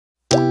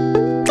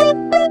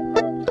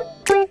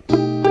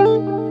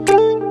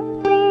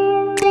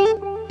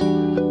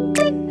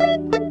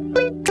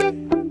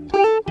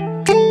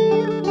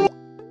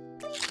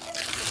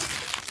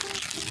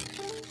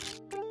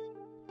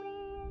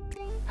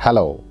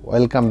Hello,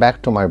 welcome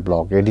back to my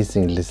blog Edis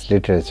English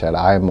Literature.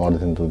 I am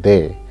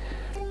Rabindranath.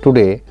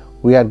 Today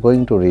we are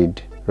going to read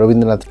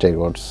Rabindranath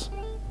Tagore's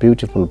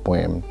beautiful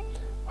poem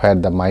Where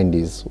the Mind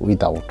is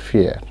Without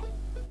Fear.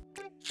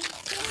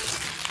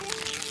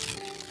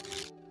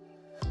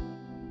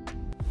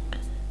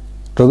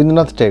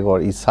 Rabindranath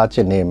Tagore is such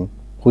a name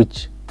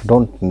which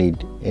don't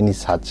need any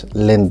such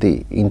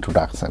lengthy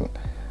introduction,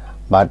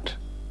 but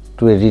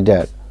to a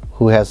reader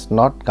who has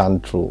not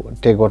gone through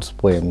Tagore's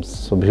poems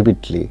so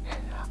vividly,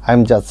 I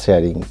am just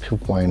sharing few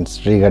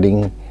points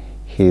regarding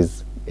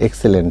his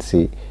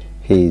excellency,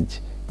 his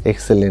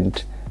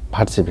excellent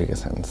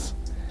versifications.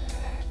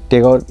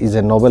 Tagore is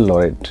a Nobel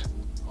laureate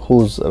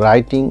whose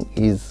writing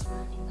is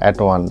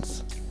at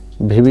once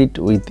vivid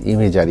with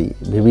imagery,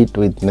 vivid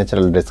with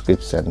natural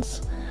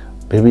descriptions,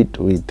 vivid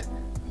with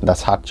the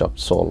search of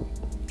soul.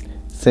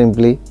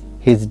 Simply,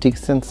 his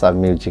dictions are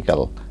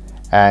musical,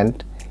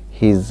 and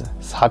his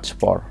search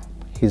for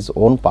his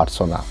own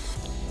persona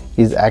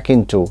is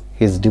akin to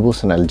his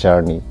devotional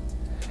journey,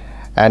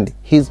 and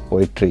his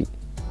poetry,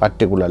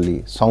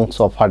 particularly songs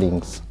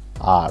offerings,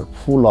 are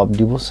full of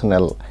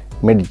devotional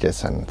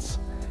meditations,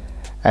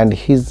 and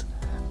his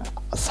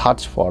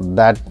search for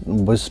that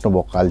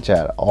Vaishnava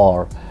culture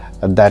or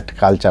that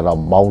culture of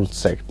Baul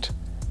sect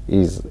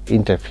is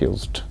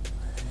interfused.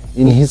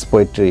 In his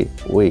poetry,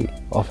 we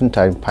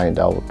oftentimes find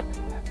out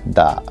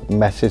the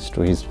message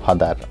to his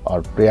father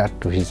or prayer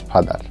to his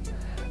father.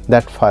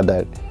 That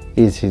father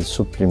is his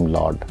supreme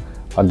lord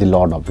or the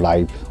lord of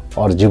life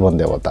or Jivan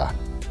Devata.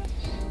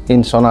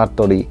 In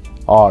Sonartori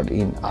or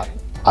in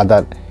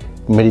other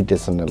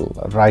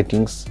meditational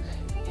writings,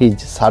 his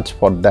search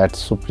for that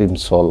supreme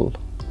soul,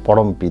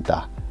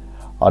 Parampita,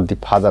 or the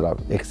father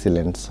of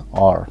excellence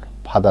or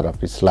father of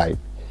his life,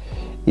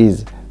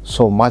 is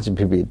so much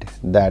vivid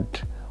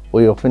that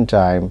we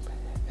oftentimes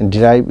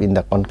derive in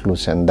the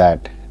conclusion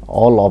that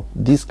all of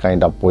this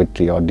kind of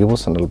poetry or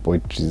devotional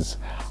poetries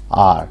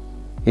are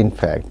in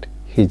fact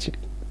his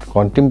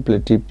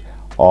contemplative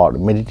or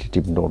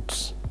meditative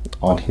notes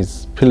on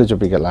his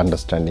philosophical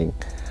understanding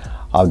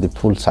of the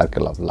full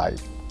circle of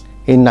life.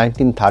 In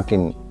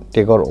 1913,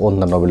 Tagore won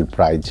the Nobel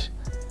Prize,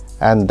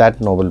 and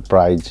that Nobel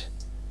Prize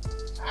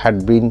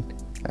had been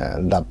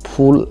the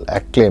full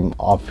acclaim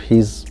of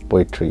his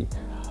poetry.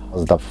 He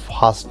was the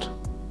first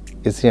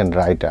Asian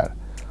writer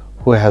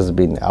who has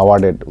been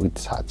awarded with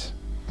such.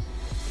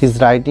 His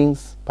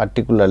writings,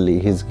 particularly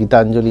his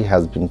Gitanjali,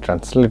 has been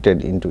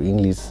translated into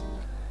English,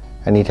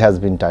 and it has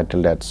been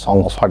titled as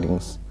Song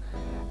Offerings.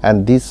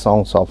 And this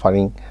Songs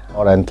Offering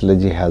or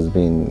anthology has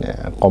been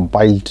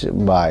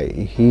compiled by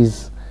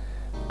his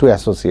two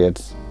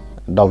associates,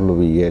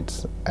 W.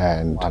 Yeats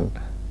and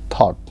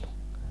Thought.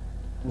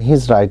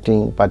 His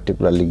writing,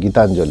 particularly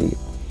Gitanjali,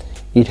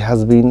 it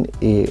has been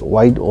a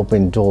wide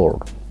open door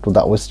to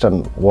the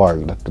Western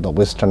world, to the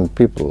Western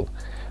people,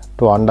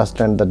 to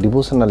understand the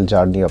devotional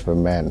journey of a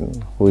man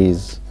who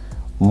is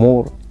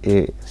more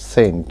a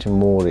saint,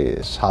 more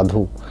a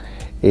sadhu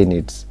in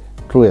its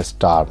truest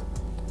term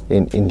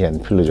in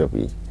Indian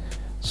philosophy.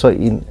 So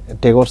in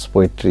Tagore's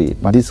poetry,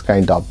 this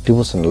kind of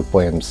devotional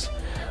poems,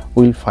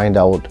 we will find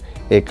out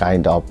a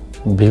kind of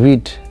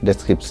vivid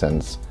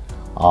descriptions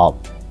of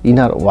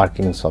inner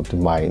workings of the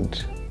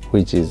mind,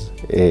 which is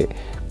a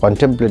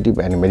contemplative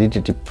and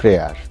meditative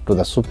prayer to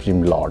the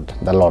Supreme Lord,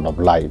 the Lord of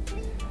Life,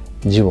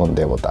 Jivan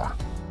Devata.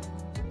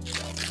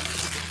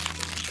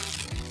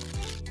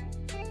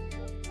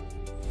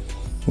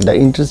 The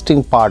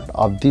interesting part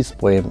of this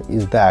poem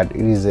is that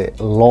it is a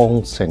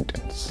long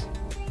sentence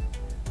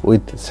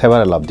with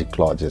several of the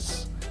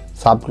clauses.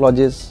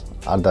 Sub-clauses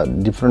are the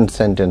different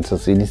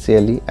sentences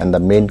initially, and the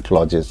main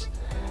clauses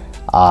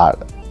are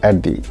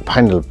at the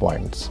final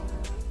points.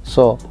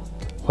 So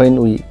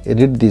when we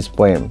read this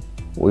poem,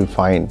 we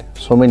find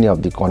so many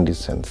of the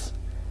conditions,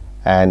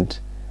 and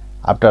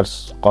after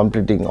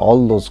completing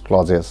all those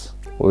clauses,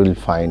 we will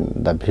find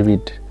the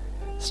vivid,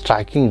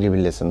 striking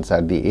revelations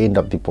at the end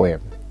of the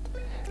poem.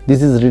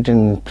 This is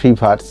written in free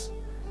verse,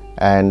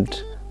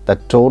 and the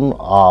tone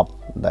of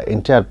the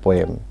entire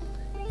poem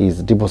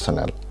is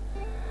devotional,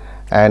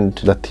 and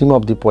the theme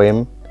of the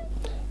poem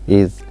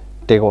is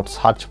Tagore's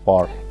search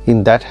for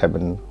in that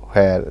heaven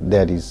where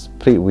there is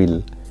free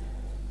will,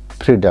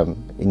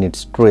 freedom in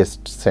its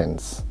truest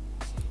sense.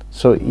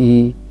 So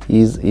he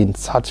is in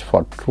search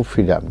for true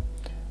freedom,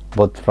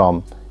 both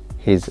from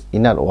his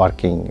inner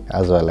working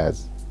as well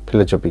as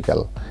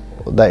philosophical.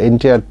 The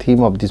entire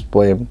theme of this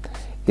poem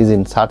is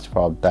in search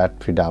for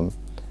that freedom,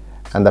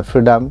 and the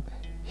freedom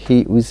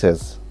he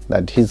wishes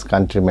that his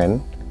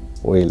countrymen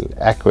will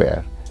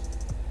acquire,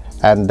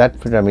 and that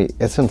freedom is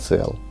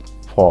essential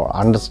for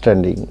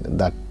understanding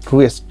the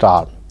truest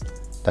term,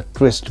 the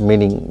truest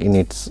meaning in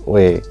its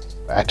way,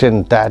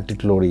 attain that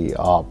glory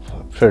of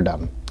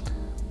freedom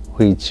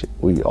which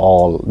we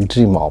all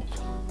dream of.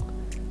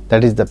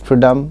 That is the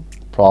freedom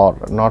for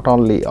not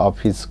only of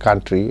his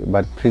country,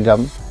 but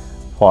freedom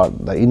for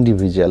the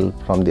individual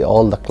from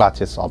all the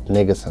clutches of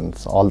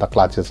negations, all the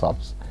clutches of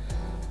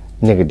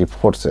negative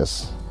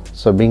forces.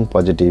 So being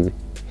positive,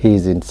 he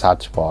is in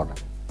search for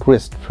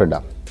truest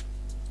freedom.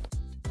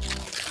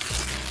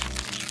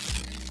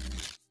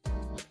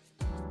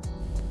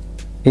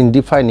 In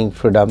defining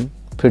freedom,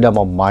 freedom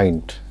of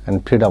mind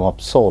and freedom of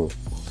soul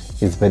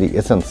is very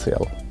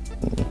essential.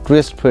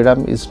 Truest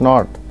freedom is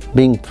not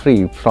being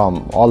free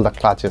from all the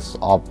clutches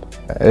of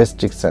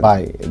restriction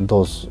by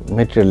those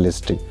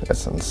materialistic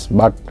essence,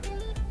 but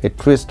a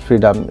truest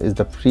freedom is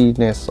the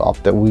freeness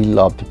of the will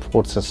of the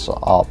forces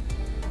of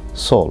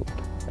soul,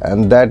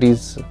 and that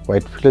is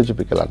quite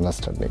philosophical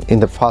understanding. In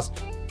the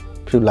first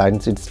few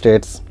lines it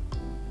states,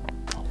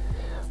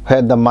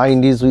 where the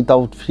mind is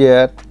without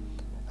fear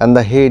and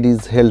the head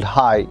is held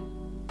high.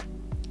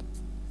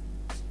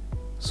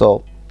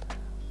 So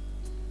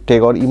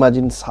Tagore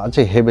imagined such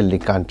a heavenly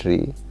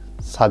country,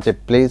 such a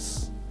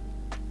place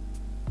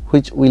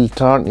which will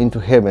turn into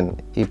heaven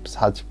if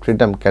such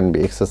freedom can be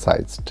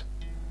exercised.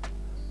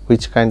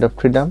 Which kind of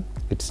freedom?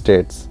 It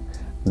states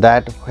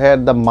that where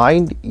the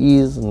mind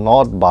is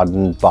not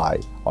burdened by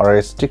or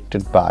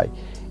restricted by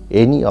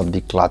any of the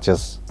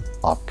clutches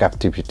of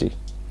captivity,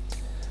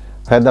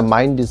 where the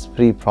mind is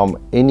free from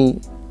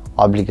any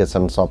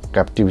obligations of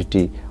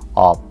captivity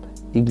of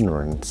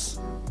ignorance,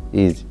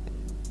 is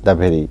the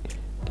very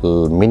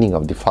meaning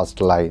of the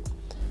first line.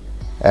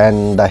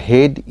 And the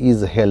head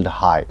is held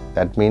high,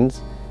 that means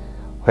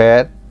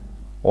where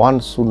one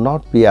should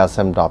not be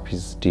ashamed of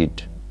his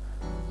deed,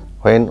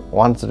 when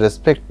one's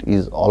respect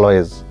is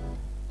always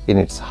in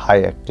its high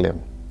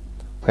acclaim,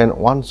 when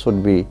one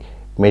should be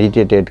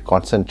meditated,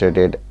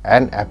 concentrated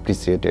and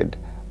appreciated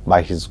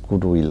by his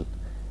goodwill,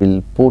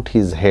 will put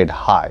his head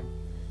high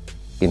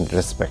in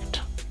respect.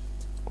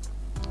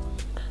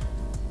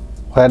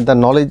 Where the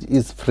knowledge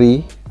is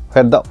free,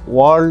 where the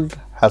world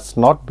has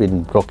not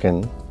been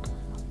broken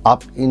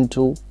up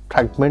into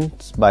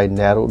fragments by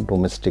narrow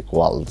domestic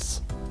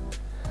walls.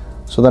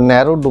 So the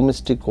narrow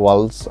domestic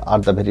walls are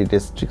the very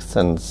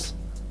restrictions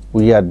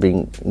we are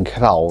being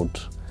gheraud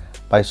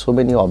by so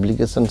many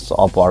obligations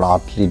of our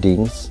earthly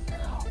deeds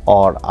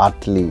or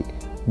earthly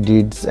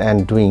deeds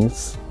and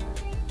doings,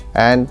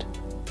 and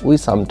we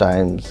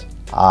sometimes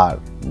are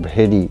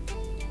very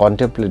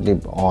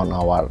contemplative on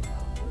our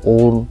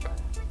own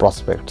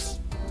prospects.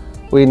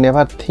 We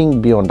never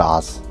think beyond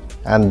us,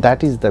 and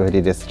that is the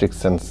very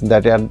restrictions,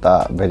 that are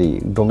the very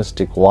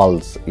domestic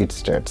walls it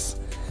states.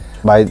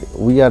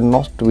 We are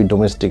not to be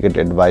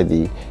domesticated by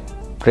the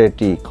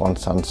petty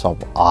concerns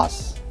of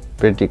us,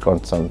 petty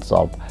concerns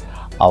of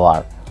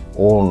our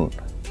own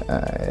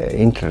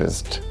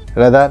interest.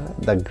 Rather,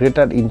 the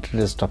greater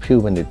interest of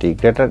humanity,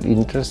 greater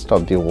interest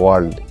of the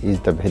world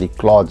is the very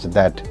cause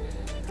that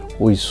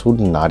we should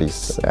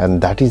nourish,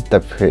 and that is the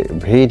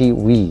very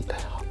will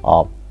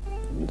of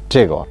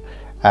Tagore,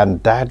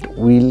 and that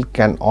will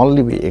can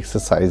only be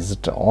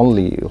exercised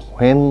only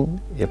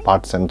when a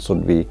person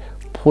should be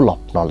full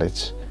of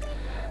knowledge.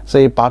 So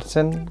a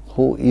person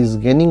who is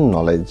gaining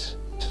knowledge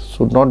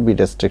should not be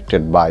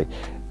restricted by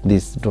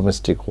these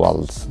domestic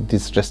walls,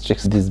 these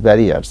restrictions, these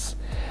barriers.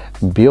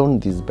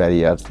 Beyond these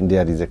barriers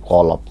there is a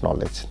call of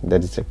knowledge, there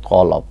is a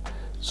call of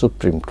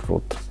supreme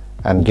truth,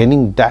 and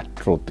gaining that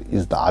truth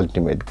is the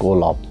ultimate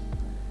goal of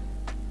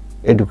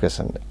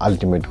education,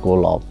 ultimate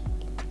goal of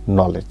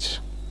knowledge.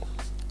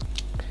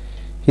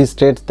 He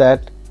states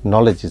that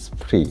knowledge is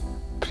free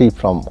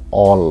from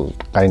all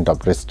kind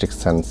of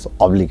restrictions,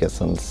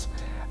 obligations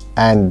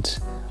and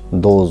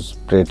those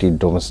petty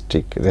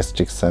domestic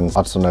restrictions,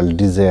 personal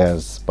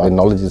desires. By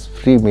knowledge is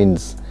free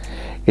means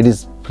it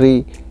is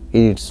free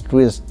in its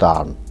truest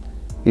term.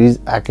 It is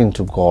akin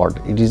to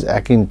God, it is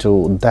akin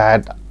to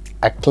that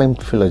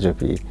acclaimed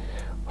philosophy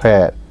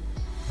where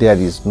there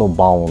is no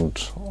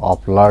bound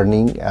of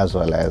learning as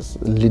well as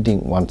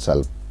leading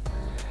oneself,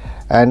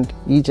 and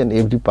each and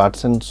every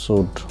person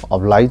should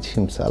oblige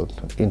himself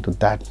into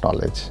that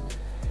knowledge.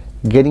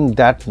 Getting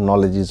that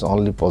knowledge is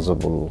only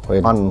possible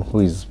when one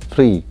who is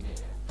free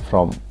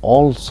from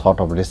all sort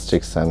of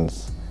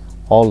restrictions,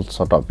 all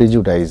sort of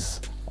prejudice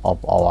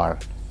of our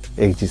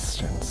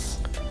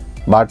existence.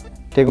 But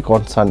the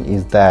concern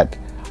is that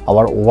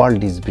our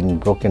world is being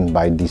broken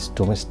by these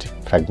domestic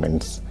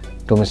fragments,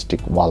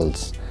 domestic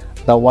walls.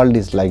 The world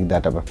is like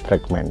that of a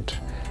fragment.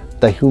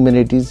 The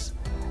humanities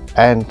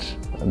and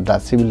the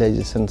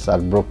civilizations are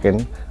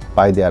broken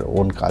by their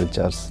own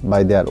cultures,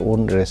 by their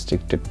own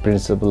restricted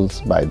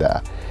principles, by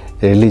the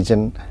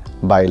religion,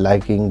 by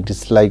liking,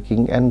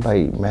 disliking and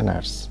by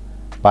manners.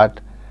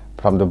 But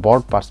from the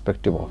broad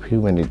perspective of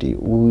humanity,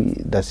 we,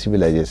 the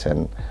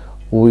civilization,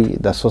 we,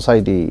 the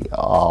society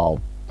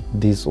of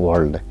this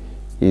world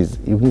is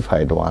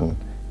unified one,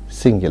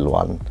 single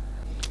one.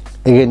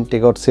 Again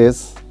Tagore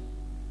says,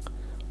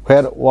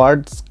 where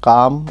words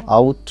come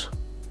out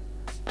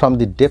from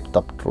the depth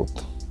of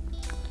truth,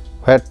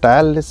 where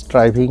tireless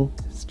striving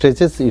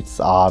stretches its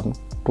arm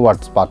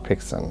towards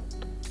perfection,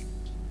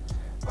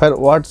 where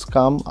words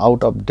come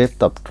out of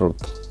depth of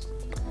truth.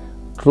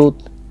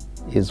 Truth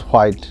is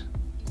white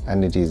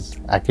and it is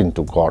akin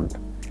to God,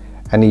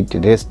 and it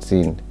rests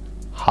in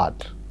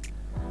heart.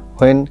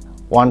 When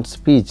one's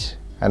speech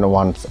and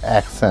one's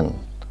action,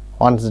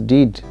 one's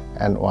deed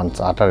and one's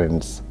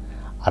utterance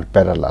are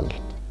parallel,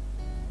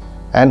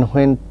 and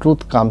when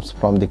truth comes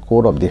from the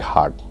core of the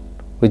heart,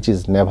 which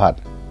is never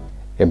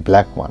a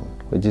black one,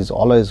 which is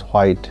always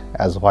white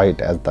as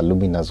the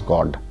luminous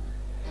God,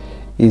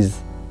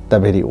 is the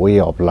very way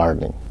of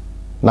learning.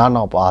 None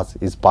of us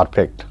is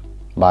perfect,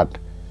 but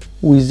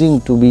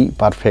wishing to be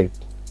perfect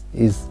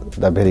is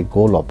the very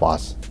goal of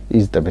us,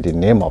 is the very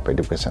name of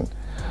education.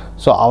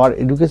 So our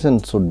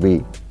education should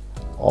be,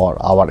 or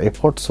our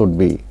effort should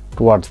be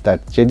towards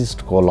that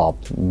cherished goal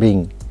of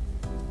being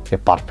a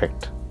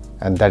perfect,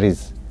 and that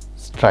is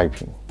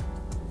striving,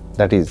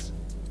 that is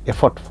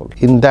effortful.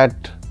 In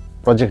that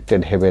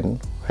projected heaven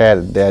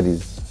where there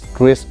is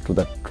trace to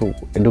the true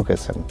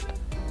education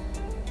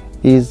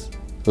is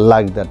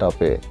like that of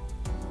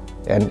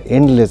an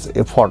endless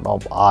effort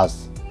of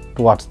us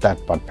towards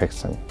that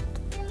perfection,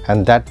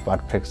 and that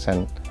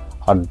perfection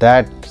or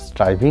that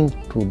striving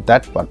to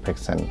that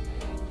perfection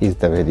is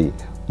the very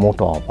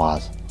motto of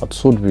us, or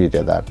should be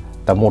rather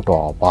the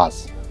motto of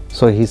us.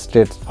 So he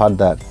states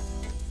further,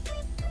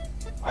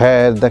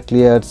 where the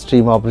clear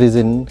stream of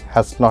reason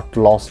has not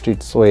lost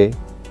its way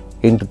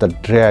into the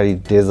dreary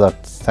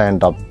desert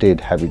sand of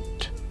dead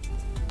habit.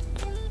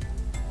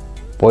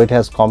 Poet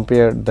has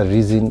compared the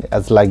reason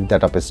as like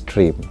that of a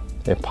stream,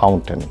 a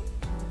fountain,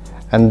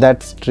 and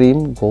that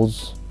stream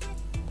goes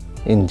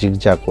in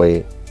zigzag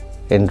way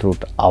en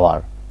route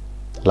our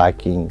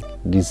liking,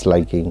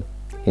 disliking,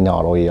 in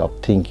our way of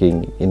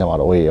thinking, in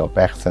our way of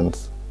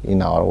actions,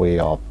 in our way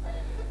of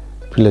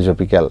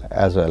philosophical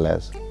as well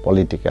as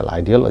political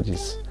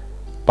ideologies.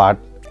 But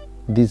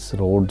these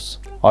roads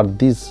or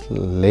these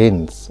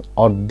lanes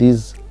or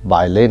these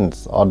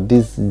by-lanes or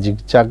this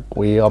zigzag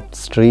way of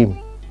stream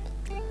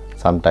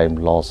sometimes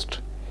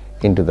lost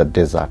into the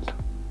desert,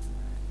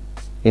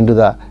 into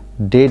the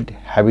dead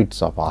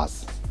habits of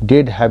us.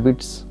 Dead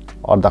habits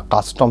or the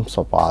customs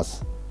of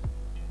us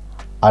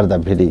are the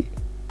very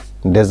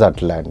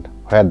desert land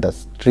where the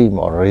stream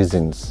or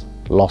reasons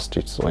lost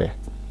its way.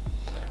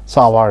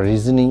 So our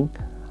reasoning,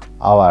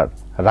 our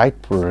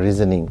rightful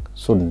reasoning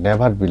should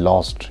never be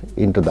lost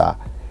into the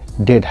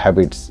dead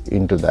habits,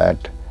 into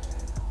that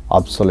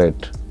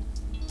obsolete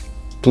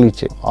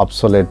cliché,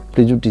 obsolete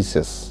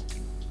prejudices,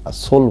 a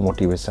sole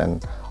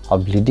motivation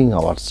of leading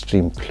our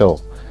stream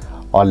flow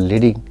or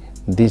leading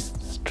this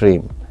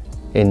stream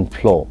in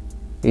flow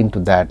into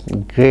that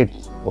great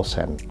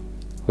ocean,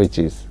 which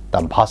is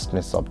the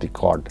vastness of the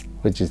God,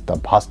 which is the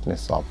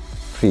vastness of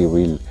free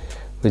will,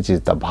 which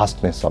is the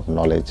vastness of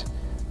knowledge,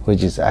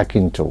 which is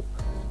akin to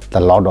the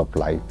Lord of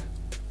life,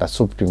 the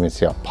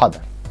supremacy of Father.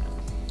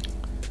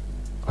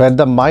 Where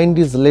the mind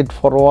is led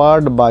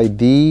forward by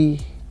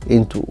thee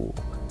into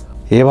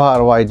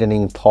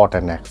ever-widening thought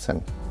and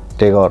action.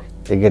 Tagore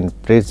again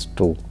prays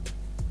to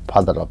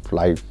Father of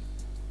life,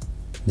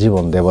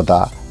 Jivan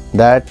Devata,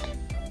 that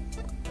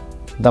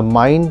the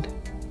mind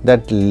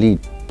that lead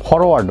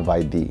forward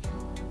by thee,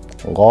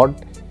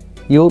 God,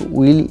 your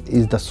will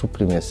is the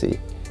supremacy.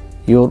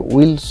 Your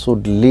will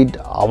should lead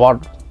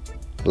our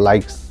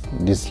likes,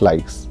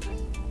 dislikes,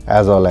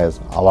 as well as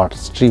our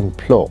stream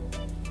flow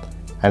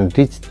and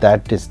reach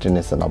that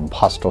destination of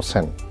vast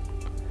ocean.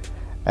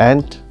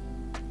 And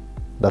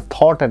the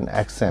thought and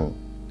action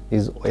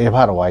is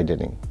ever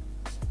widening.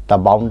 The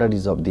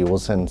boundaries of the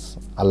oceans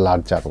are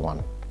larger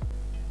one,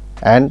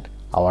 and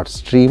our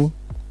stream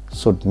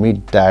should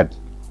meet that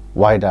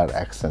wider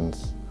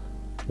actions,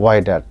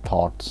 wider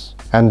thoughts,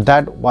 and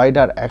that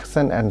wider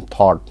action and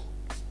thought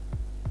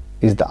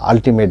is the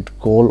ultimate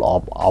goal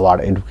of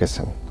our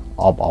education,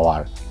 of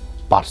our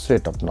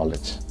pursuit of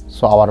knowledge.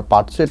 So our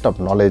pursuit of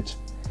knowledge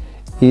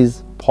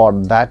is for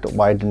that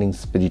widening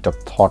spirit of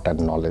thought and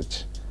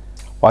knowledge.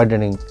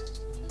 Widening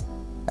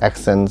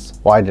actions,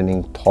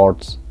 widening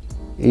thoughts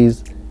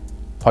is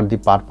for the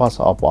purpose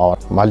of our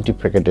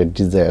multiplicated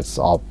desires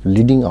of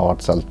leading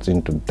ourselves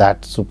into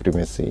that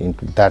supremacy,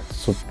 into that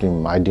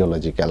supreme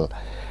ideological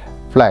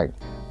flag,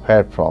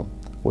 wherefrom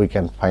we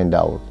can find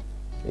out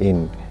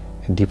in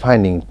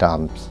defining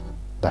terms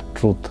the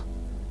truth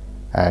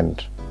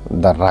and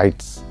the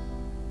rights,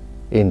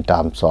 in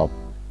terms of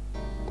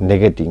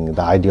negating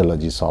the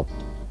ideologies of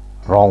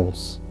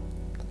wrongs,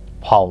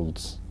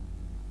 fouls,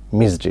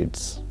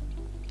 misdeeds,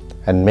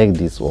 and make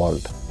this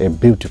world a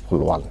beautiful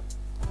one.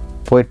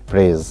 Poet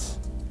prays,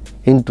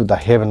 into the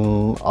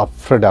heaven of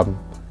freedom,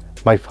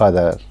 my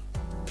Father,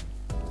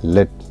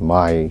 let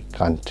my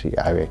country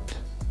awake.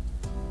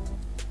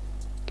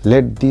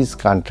 Let this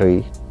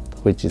country,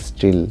 which is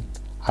still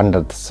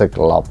under the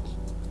shackle of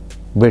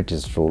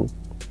British rule,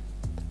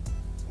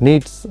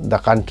 needs the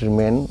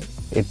countrymen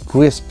a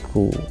quest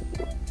to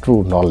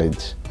true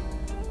knowledge,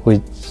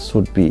 which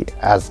should be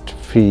as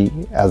free,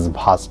 as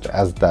vast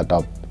as that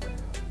of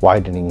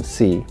widening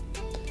sea,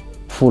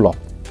 full of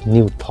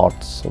new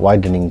thoughts,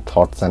 widening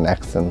thoughts and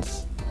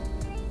actions,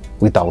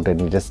 without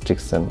any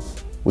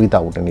restrictions,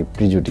 without any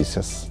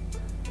prejudices.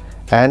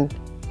 And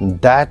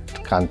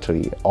that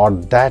country or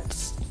that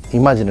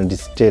imaginary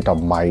state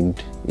of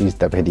mind is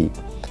the very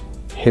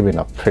heaven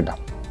of freedom.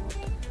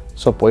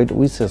 So poet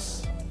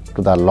wishes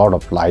to the Lord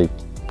of life,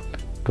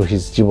 to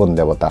his Jivan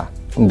Devata,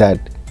 that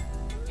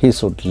he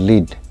should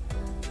lead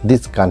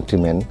this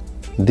countrymen,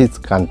 this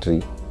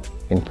country,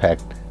 in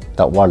fact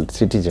the world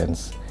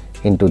citizens,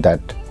 into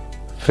that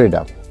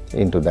freedom,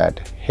 into that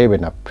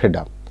haven of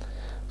freedom.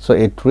 So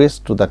a trace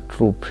to the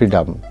true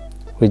freedom,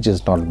 which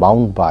is not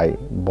bound by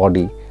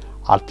body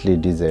earthly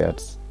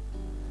desires,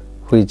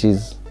 which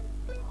is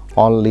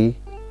only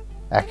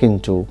akin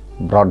to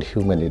broad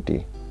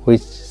humanity,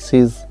 which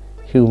sees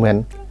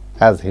human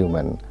as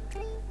human,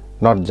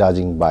 not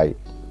judging by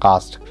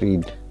caste,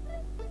 creed,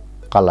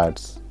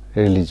 colors,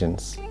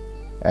 religions,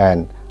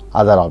 and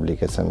other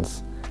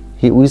obligations.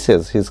 He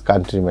wishes his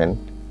countrymen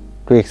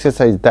to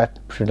exercise that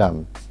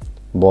freedom.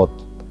 Both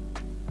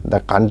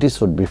the country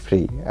should be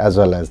free as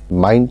well as the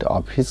mind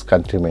of his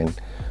countrymen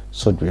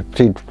should be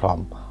freed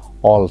from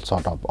all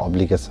sort of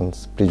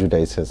obligations,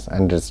 prejudices,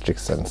 and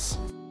restrictions.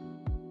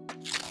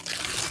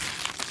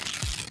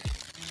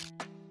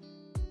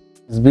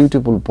 This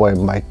beautiful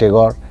poem by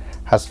Tagore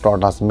has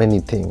taught us many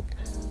things.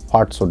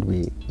 What should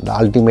be the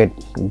ultimate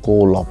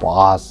goal of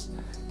us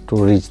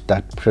to reach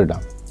that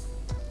freedom?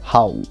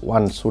 How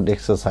one should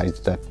exercise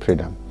that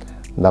freedom?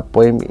 The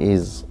poem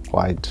is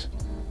quite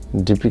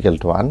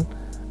difficult one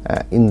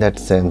in that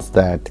sense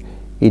that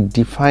it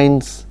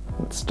defines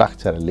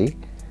structurally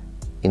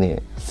in a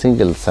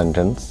single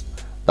sentence.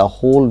 The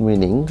whole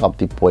meaning of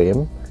the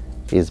poem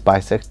is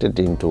bisected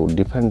into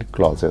different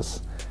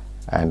clauses,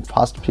 and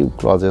first few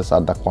clauses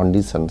are the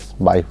conditions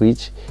by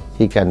which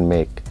he can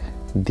make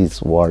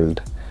this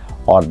world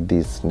or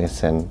this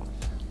nation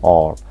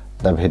or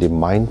the very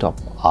mind of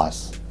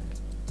us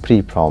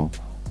free from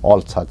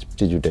all such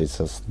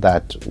prejudices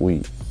that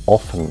we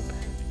often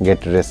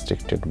get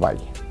restricted by.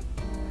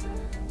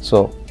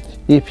 So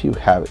if you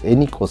have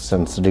any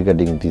questions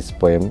regarding this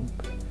poem,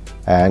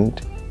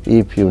 and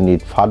if you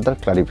need further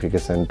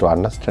clarification to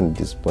understand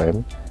this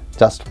poem,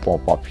 just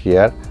pop up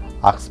here,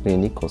 ask me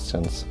any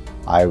questions.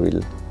 I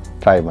will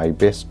try my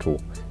best to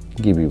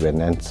give you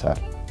an answer.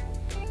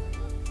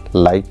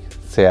 Like,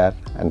 share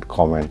and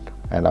comment,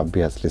 and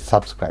obviously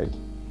subscribe.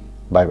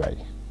 Bye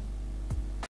bye.